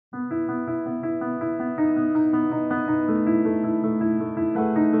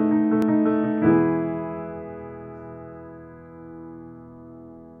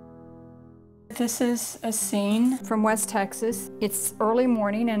This is a scene from West Texas. It's early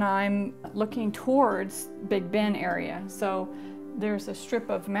morning and I'm looking towards Big Bend area. So there's a strip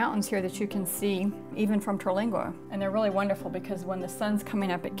of mountains here that you can see even from Terlingua. And they're really wonderful because when the sun's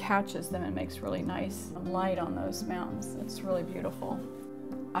coming up, it catches them and makes really nice light on those mountains. It's really beautiful.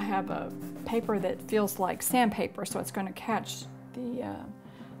 I have a paper that feels like sandpaper, so it's going to catch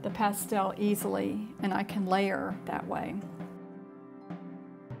the pastel easily, and I can layer that way.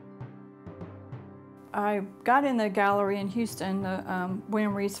 I got in the gallery in Houston, the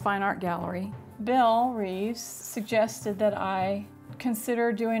William Reeves Fine Art Gallery. Bill Reeves suggested that I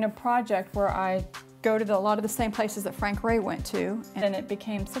consider doing a project where I go to a lot of the same places that Frank Ray went to, and it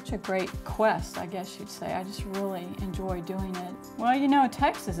became such a great quest, I guess you'd say. I just really enjoy doing it. Well, you know,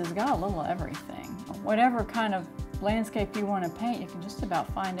 Texas has got a little everything. Whatever kind of landscape you want to paint, you can just about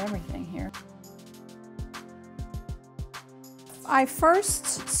find everything here. I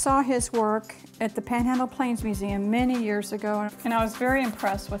first saw his work at the Panhandle Plains Museum many years ago, and I was very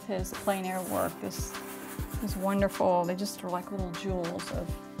impressed with his plein air work. This is wonderful. They just are like little jewels of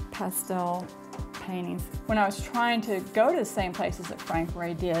pastel paintings. When I was trying to go to the same places that Frank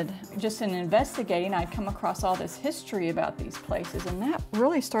Ray did, just in investigating, I'd come across all this history about these places, and that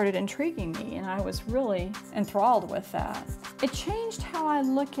really started intriguing me, and I was really enthralled with that. It changed how I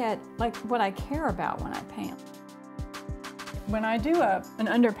look at what I care about when I paint. When I do an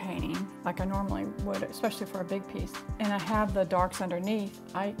underpainting, like I normally would, especially for a big piece, and I have the darks underneath,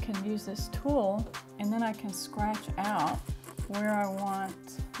 I can use this tool and then I can scratch out where I want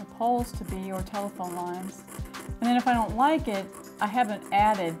the poles to be or telephone lines. And then if I don't like it, I haven't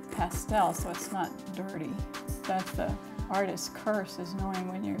added pastel, so it's not dirty. That's the artist's curse, is knowing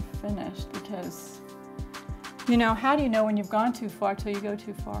when you're finished, because, you know, how do you know when you've gone too far till you go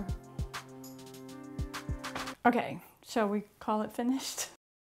too far? Okay. Shall we call it finished?